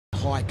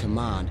high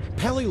command,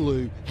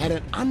 Peleliu had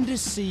an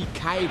undersea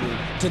cable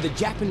to the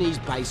Japanese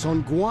base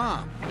on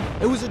Guam.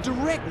 It was a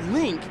direct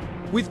link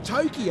with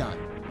Tokyo,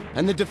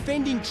 and the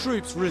defending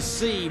troops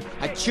received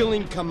a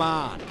chilling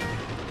command: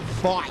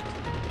 fight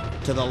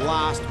to the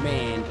last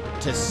man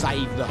to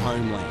save the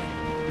homeland.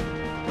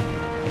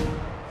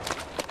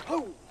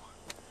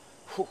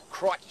 Oh,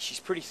 crikey, she's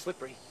pretty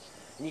slippery.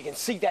 And you can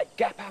see that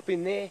gap up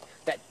in there,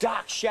 that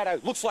dark shadow,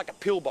 looks like a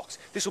pillbox.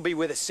 This will be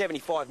where the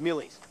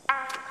 75mm is.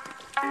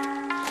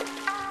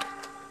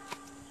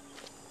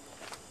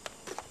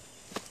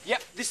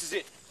 Yep, this is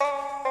it.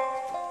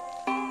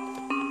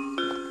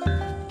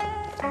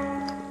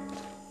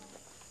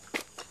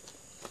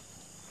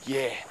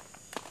 Yeah.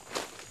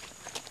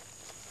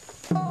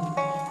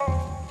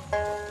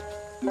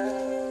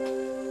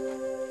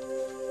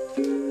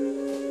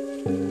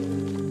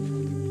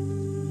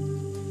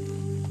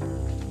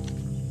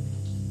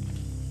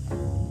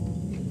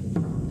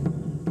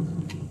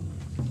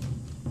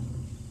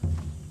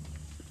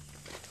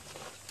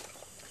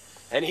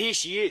 And here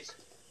she is.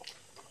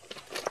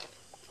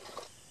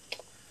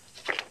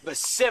 The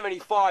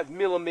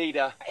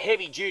 75mm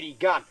heavy-duty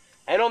gun.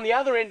 And on the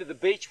other end of the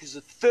beach was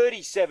a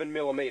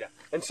 37mm.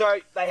 And so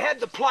they had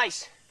the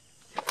place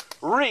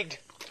rigged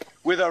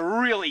with a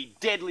really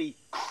deadly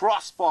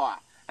crossfire.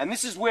 And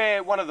this is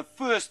where one of the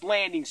first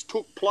landings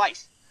took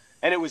place.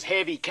 And it was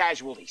heavy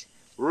casualties.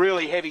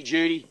 Really heavy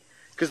duty.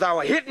 Because they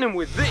were hitting them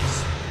with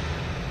this.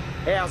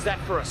 How's that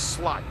for a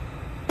slug?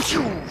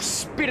 Pew!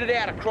 Spit it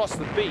out across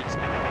the beach.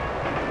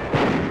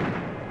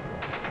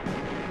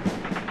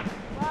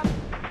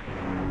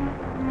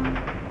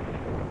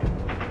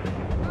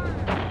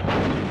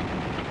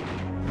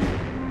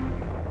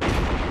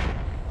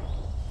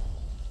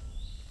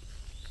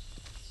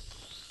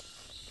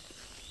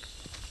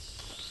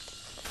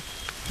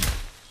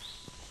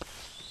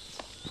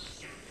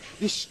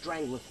 This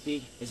strangler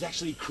thing has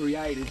actually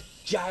created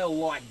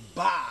jail-like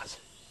bars.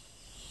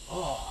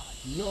 Oh,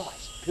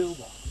 nice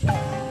pillbox.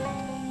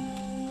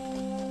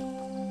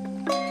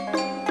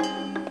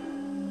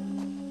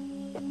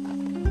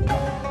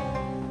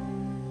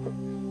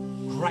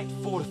 Great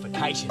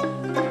fortification.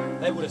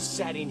 They would have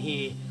sat in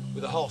here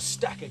with a whole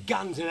stack of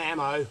guns and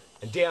ammo,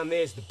 and down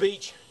there's the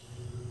beach.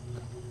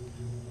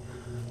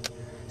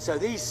 So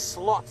these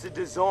slots are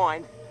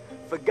designed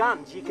for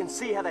guns. You can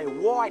see how they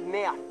widen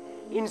out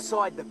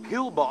inside the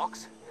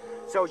pillbox,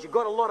 so as you've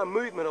got a lot of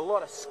movement, a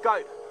lot of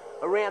scope,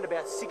 around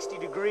about 60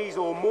 degrees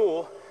or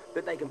more,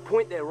 that they can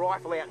point their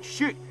rifle out and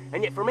shoot.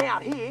 And yet from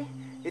out here,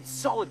 it's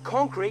solid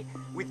concrete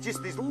with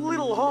just this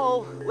little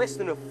hole, less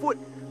than a foot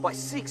by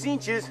 6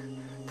 inches,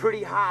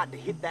 pretty hard to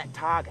hit that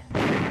target.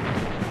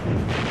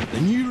 The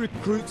new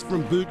recruits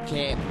from boot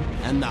camp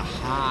and the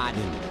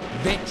hardened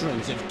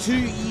veterans of 2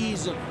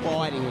 years of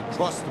fighting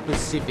across the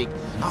Pacific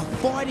are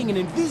fighting an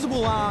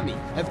invisible army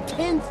of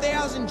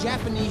 10,000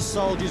 Japanese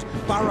soldiers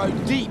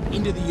burrowed deep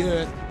into the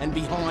earth and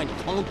behind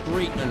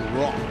concrete and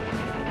rock.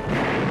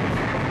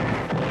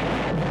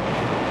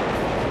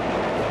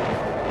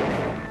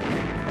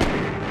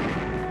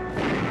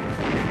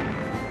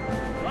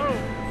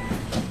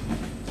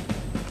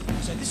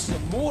 So this is a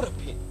mortar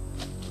pit.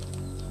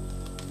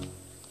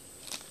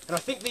 And I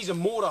think these are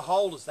mortar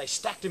holders. They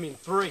stacked them in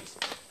threes.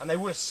 And they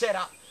would have set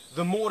up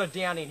the mortar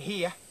down in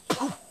here.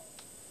 Poof,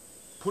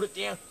 put it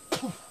down.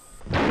 Poof,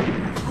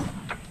 poof,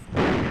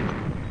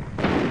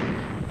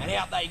 and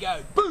out they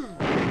go. Boom!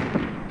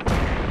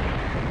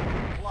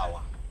 Blow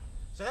up.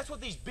 So that's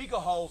what these bigger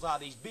holes are,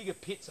 these bigger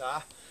pits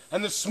are.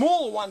 And the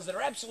smaller ones that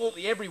are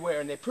absolutely everywhere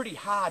and they're pretty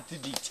hard to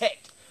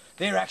detect,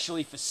 they're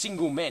actually for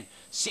single men.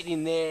 Sit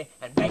in there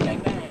and bang, bang,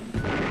 bang.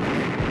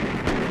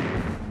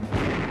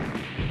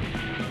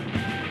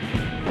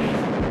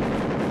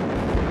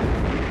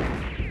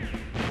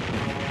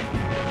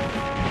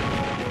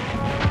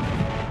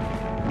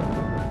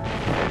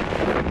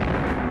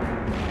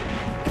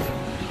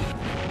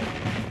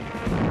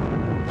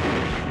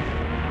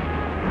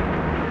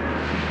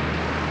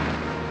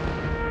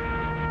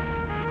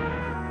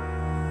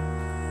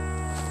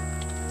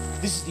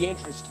 This is the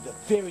entrance to the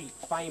very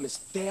famous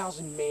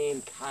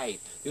 1,000-man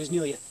cave. There was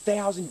nearly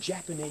 1,000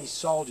 Japanese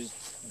soldiers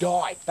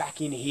died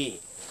back in here.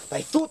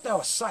 They thought they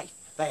were safe.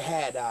 They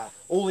had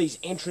all these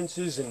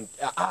entrances and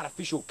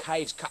artificial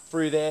caves cut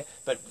through there,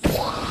 but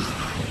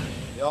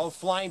the old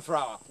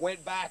flamethrower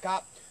went back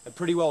up and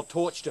pretty well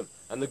torched them,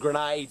 and the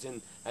grenades,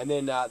 and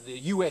then the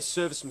US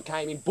servicemen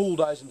came in,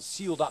 bulldozed and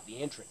sealed up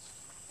the entrance.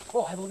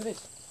 Oh, have a look at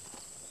this.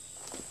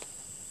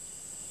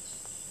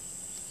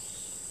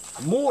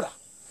 A mortar.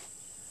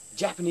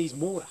 Japanese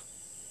mortar.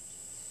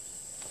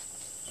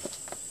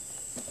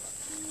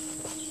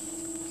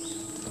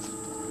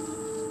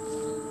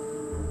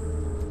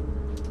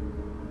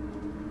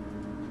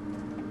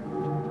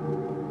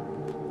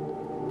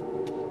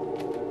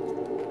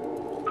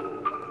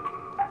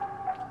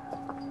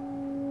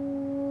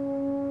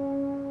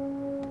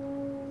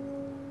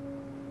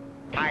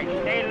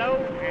 Stay low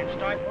and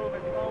start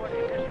moving forward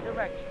in this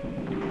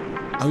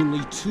direction.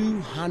 Only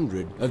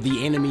 200 of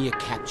the enemy are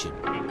captured.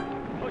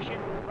 Push it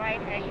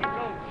right as you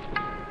go.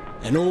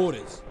 And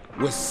orders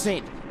was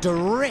sent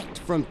direct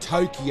from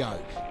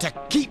Tokyo to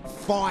keep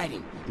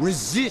fighting,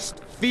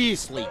 resist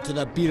fiercely to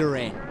the bitter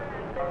end.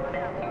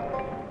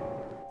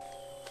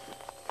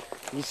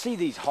 You see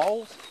these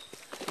holes?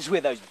 This is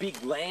where those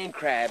big land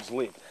crabs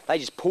live. They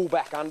just pull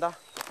back under.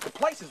 The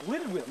place is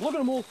littered with them. Look at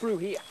them all through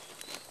here.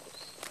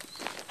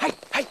 Hey,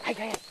 hey, hey,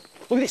 hey.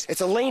 Look at this.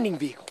 It's a landing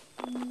vehicle.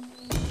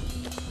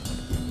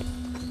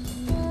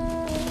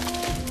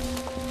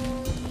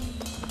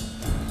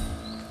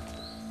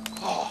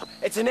 Oh,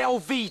 it's an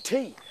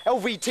LVT.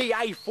 LVT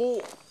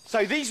A4.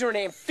 So these are an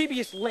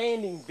amphibious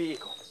landing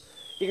vehicle.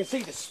 You can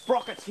see the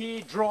sprockets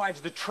here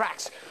drives the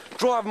tracks.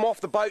 Drive them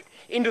off the boat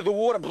into the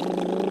water.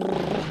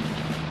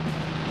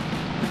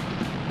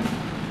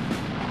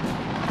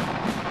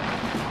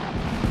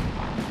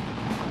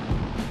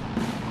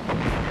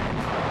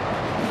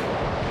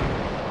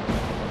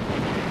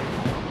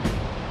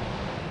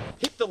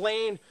 Hit the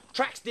land,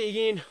 tracks dig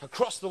in,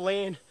 across the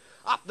land,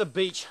 up the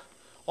beach,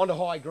 onto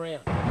high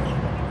ground.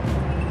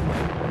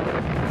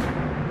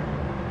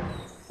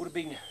 Would have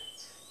been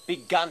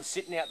big gun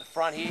sitting out the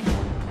front here.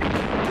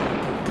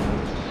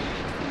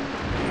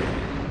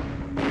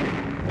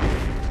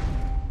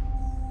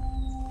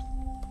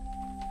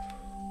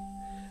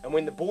 And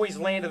when the boys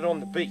landed on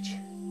the beach,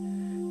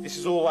 this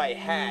is all they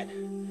had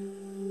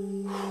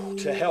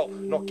to help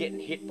not getting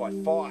hit by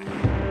fire.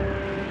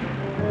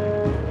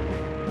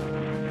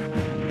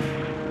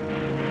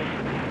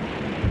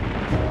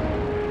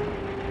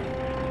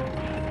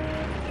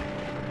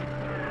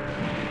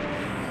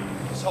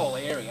 This whole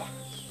area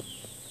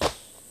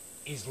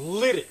is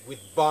littered with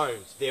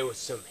bones. There was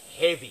some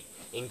heavy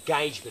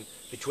engagement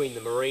between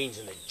the Marines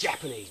and the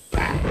Japanese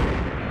bag.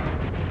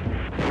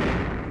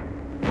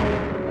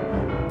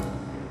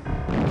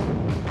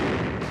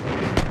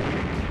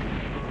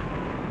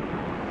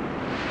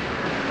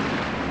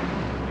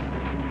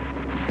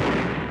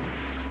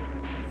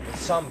 And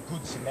some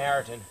good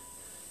Samaritan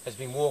has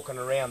been walking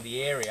around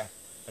the area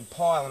and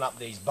piling up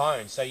these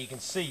bones. So you can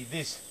see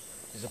this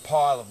is a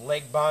pile of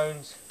leg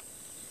bones.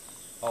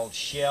 Old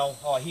shell.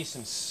 Oh, here's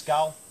some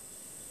skull.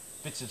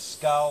 Bits of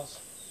skulls.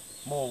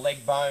 More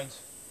leg bones.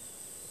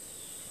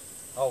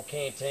 Old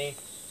canteen.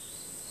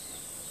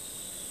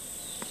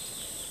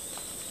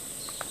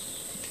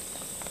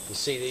 You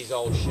see these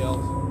old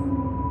shells?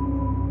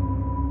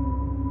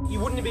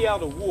 You wouldn't be able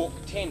to walk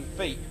 10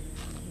 feet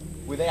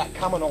without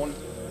coming on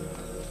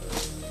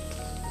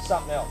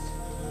something else.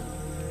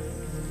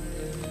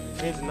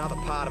 There's another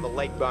part of a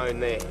leg bone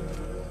there.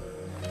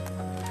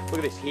 Look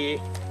at this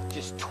here.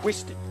 Just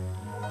twisted.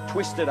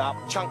 Twisted up,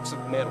 chunks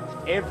of metal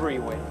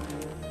everywhere.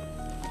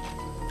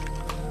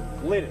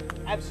 Littered,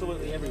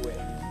 absolutely everywhere.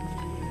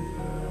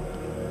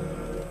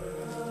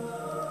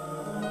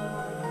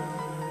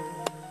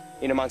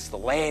 In amongst the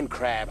land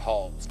crab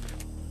holes.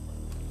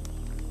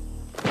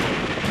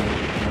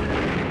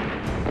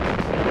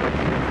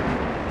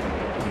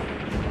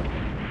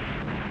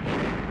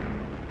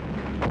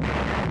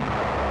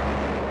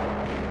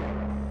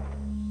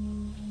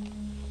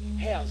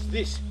 How's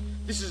this?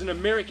 This is an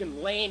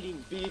American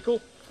landing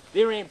vehicle.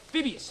 They're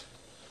amphibious.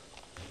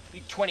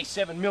 Big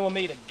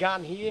 27mm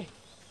gun here.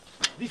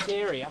 This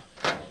area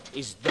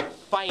is the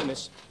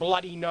famous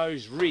Bloody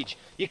Nose Ridge.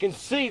 You can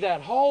see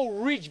that whole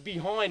ridge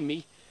behind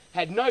me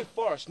had no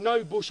forest,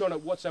 no bush on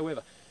it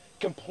whatsoever.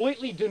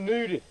 Completely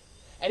denuded.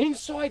 And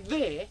inside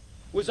there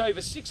was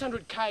over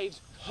 600 caves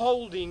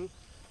holding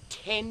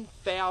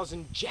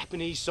 10,000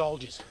 Japanese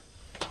soldiers.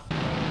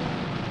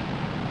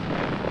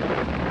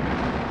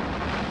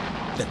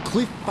 The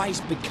cliff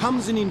face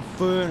becomes an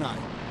inferno,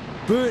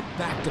 burnt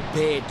back to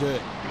bare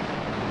dirt.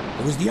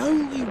 It was the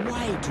only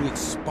way to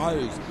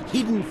expose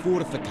hidden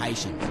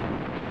fortifications.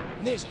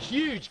 And there's a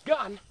huge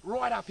gun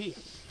right up here.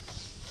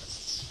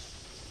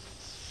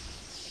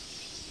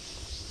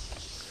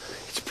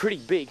 It's pretty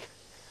big.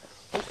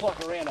 Looks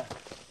like around I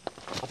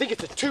think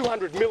it's a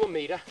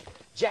 200mm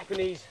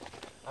Japanese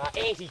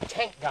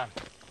anti-tank gun.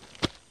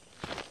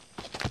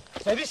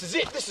 So this is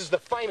it. This is the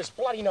famous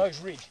Bloody Nose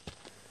Ridge.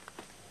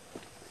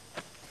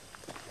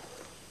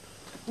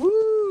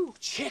 Woo!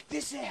 Check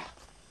this out.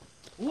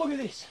 Look at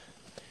this.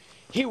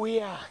 Here we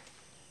are.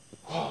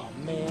 Oh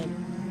man.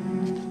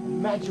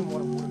 Imagine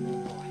what it would have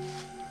been like.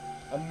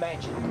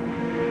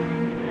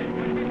 Imagine.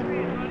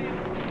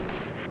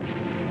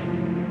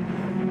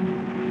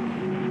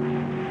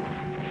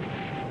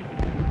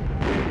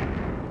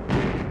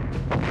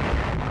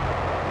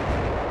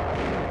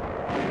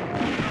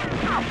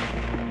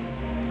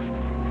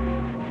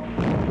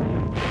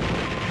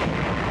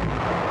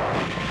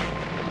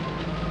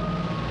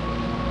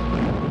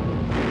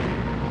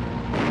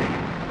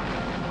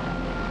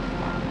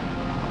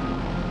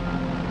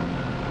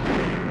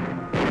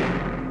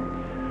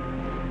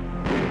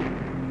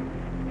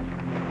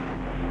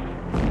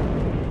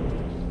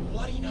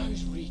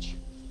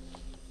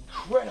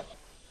 Incredible.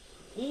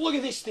 Look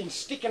at this thing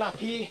sticking up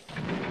here.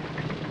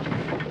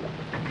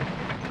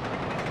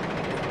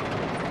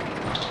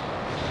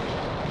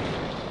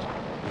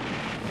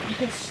 You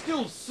can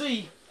still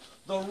see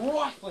the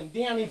rifling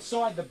down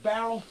inside the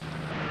barrel.